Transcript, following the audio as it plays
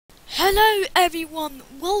Hello everyone,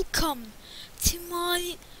 welcome to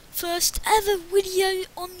my first ever video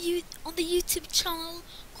on the YouTube channel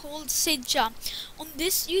called Sidja. On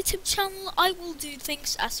this YouTube channel I will do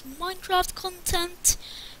things as Minecraft content,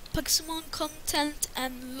 Pokemon content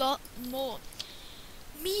and lot more.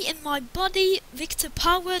 Me and my buddy Victor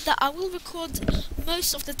Power, that I will record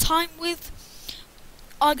most of the time with,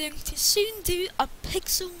 are going to soon do a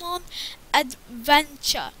Pixelmon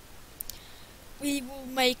adventure. We will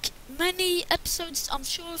make many episodes, I'm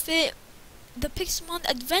sure of it. The Pixelmon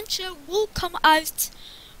adventure will come out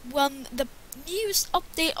when the newest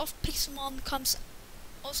update of Pixelmon comes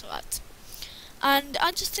also out. And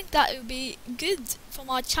I just think that it would be good for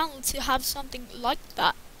my channel to have something like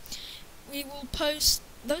that. We will post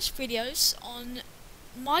those videos on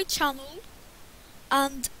my channel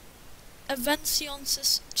and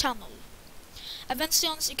Avencion's channel.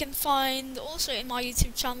 Avencion's you can find also in my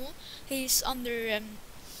YouTube channel. He's under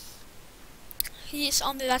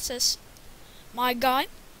that says my guy,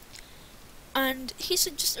 and he's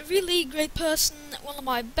just a really great person, one of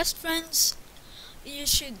my best friends. You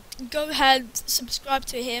should go ahead, subscribe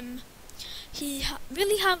to him. He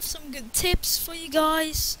really have some good tips for you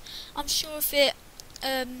guys, I'm sure of it.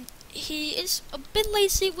 He is a bit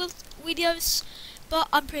lazy with videos, but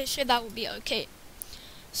I'm pretty sure that will be okay.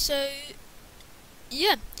 So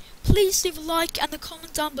yeah, please leave a like and a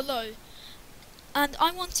comment down below. And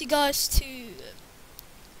I want you guys to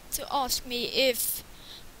ask me if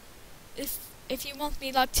you want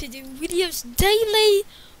me like to do videos daily,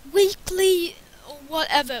 weekly, or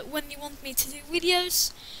whatever when you want me to do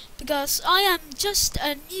videos, because I am just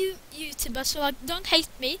a new YouTuber, so like don't hate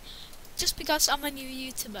me just because I'm a new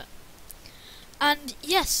YouTuber. And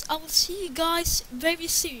yes, I will see you guys very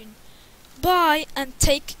soon. Bye and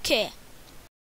take care.